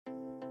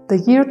The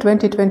year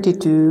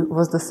 2022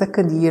 was the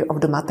second year of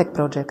the MaTeK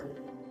project.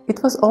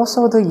 It was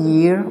also the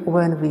year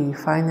when we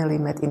finally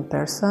met in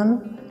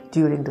person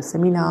during the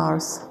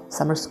seminars,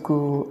 summer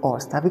school or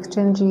staff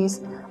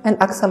exchanges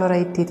and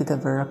accelerated the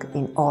work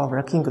in all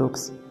working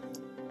groups.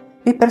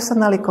 We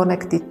personally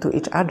connected to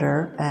each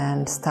other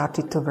and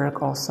started to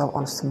work also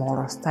on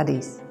smaller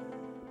studies,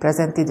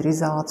 presented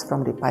results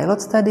from the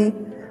pilot study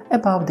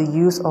about the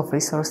use of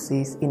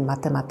resources in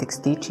mathematics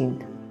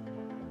teaching.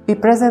 We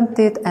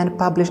presented and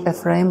published a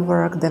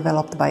framework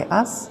developed by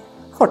us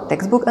for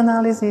textbook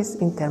analysis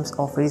in terms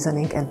of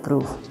reasoning and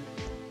proof.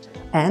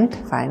 And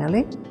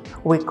finally,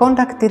 we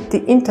conducted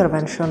the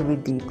intervention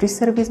with the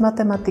pre-service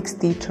mathematics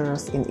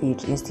teachers in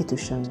each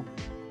institution.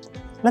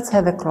 Let's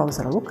have a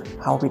closer look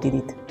how we did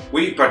it.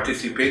 We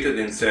participated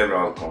in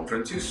several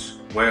conferences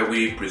where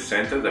we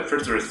presented the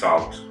first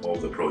result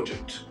of the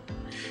project.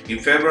 In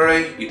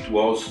February, it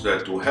was the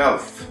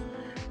 12th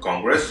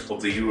Congress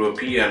of the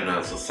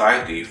European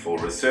Society for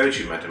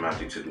Research in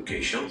Mathematics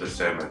Education, the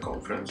SERMA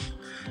conference.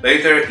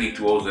 Later it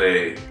was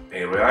the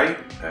ARI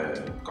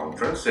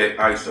conference, the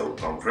ISO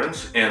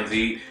conference and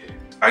the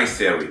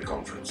ICERI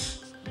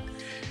conference.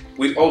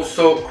 We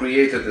also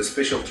created a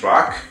special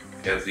track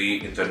at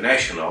the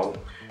International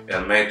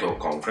MaTeK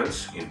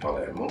conference in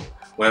Palermo,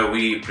 where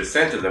we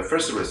presented the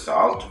first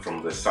result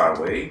from the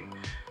survey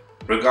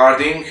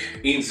regarding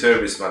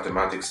in-service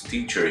mathematics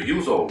teacher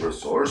use of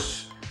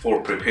resource for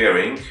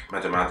preparing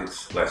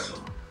mathematics lesson.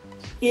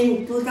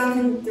 In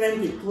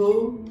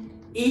 2022,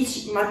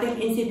 each MaTeK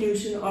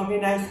institution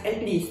organized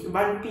at least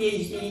one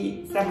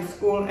PhD summer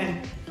school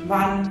and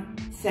one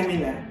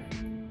seminar.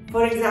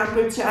 For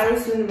example,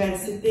 Charles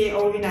University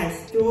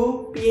organized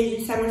two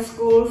PhD summer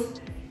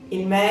schools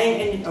in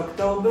May and in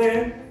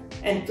October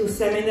and two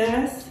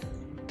seminars.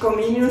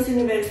 Comenius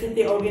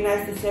University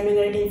organized a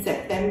seminar in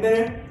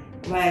September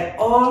where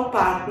all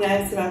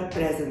partners were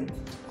present.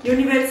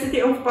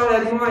 University of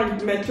Palermo and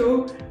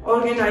MaTeK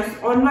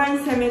organized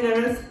online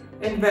seminars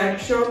and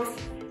workshops,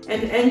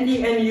 and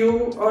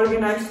NTNU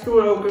organized two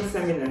local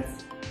seminars.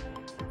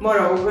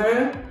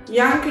 Moreover,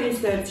 young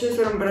researchers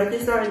from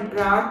Bratislava and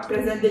Prague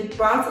presented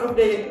parts of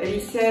their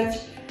research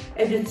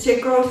at the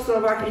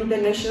Czech-Slovak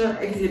International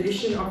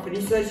Exhibition of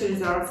Research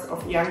Results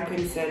of Young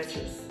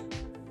Researchers.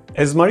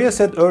 As Maria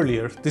said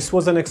earlier, this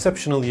was an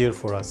exceptional year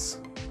for us,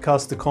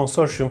 because the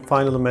consortium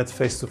finally met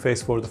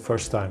face-to-face for the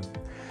first time.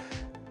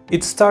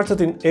 It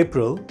started in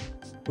April,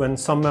 when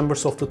some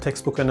members of the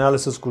textbook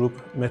analysis group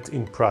met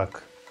in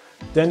Prague.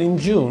 Then in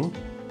June,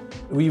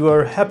 we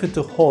were happy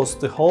to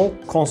host the whole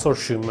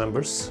consortium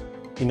members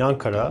in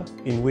Ankara,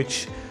 in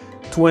which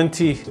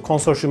 20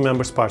 consortium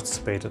members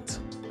participated.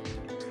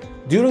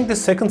 During the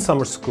second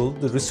summer school,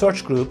 the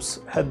research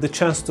groups had the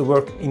chance to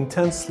work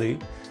intensely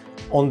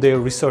on their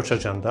research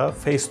agenda,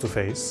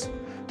 face-to-face.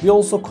 We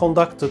also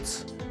conducted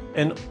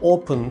an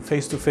open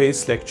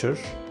face-to-face lecture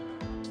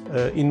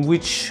in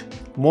which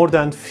more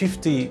than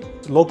 50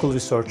 local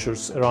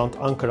researchers around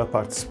Ankara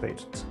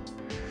participated.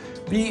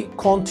 We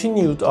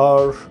continued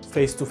our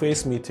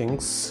face-to-face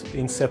meetings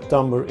in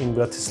September in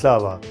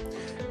Bratislava.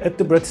 At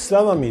the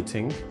Bratislava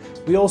meeting,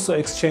 we also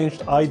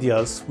exchanged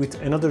ideas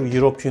with another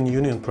European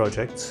Union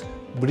project,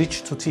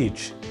 Bridge to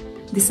Teach.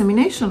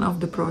 Dissemination of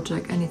the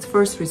project and its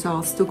first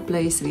results took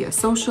place via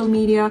social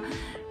media,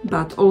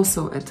 but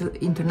also at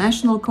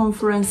international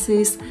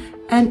conferences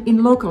and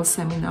in local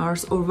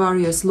seminars or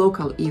various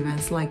local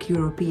events like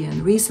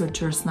European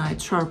Researchers' Night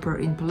Sharper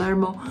in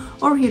Palermo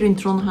or here in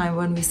Trondheim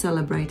when we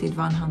celebrated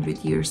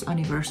 100 years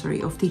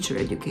anniversary of teacher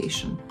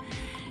education.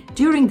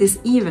 During these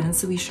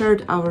events, we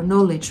shared our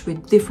knowledge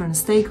with different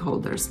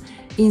stakeholders,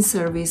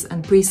 in-service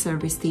and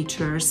pre-service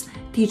teachers,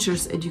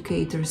 teachers,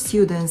 educators,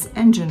 students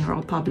and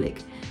general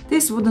public.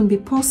 This wouldn't be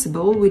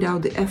possible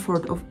without the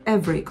effort of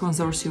every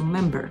consortium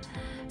member.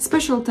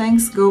 Special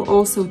thanks go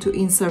also to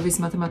in-service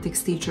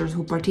mathematics teachers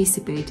who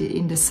participated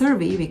in the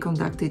survey we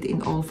conducted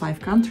in all 5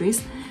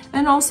 countries,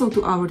 and also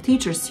to our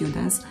teacher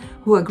students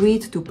who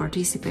agreed to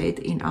participate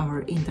in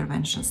our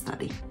intervention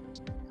study.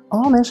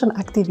 All mentioned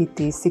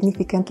activities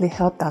significantly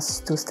helped us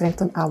to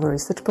strengthen our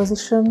research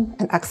position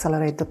and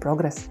accelerate the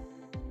progress.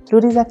 Through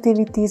these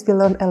activities we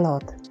learned a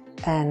lot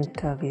and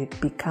we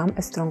become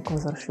a strong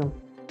consortium.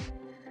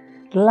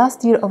 The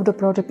last year of the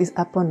project is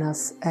upon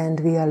us and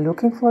we are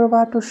looking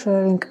forward to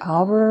sharing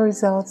our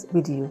results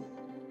with you.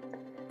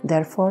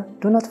 Therefore,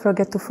 do not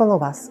forget to follow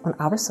us on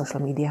our social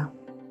media.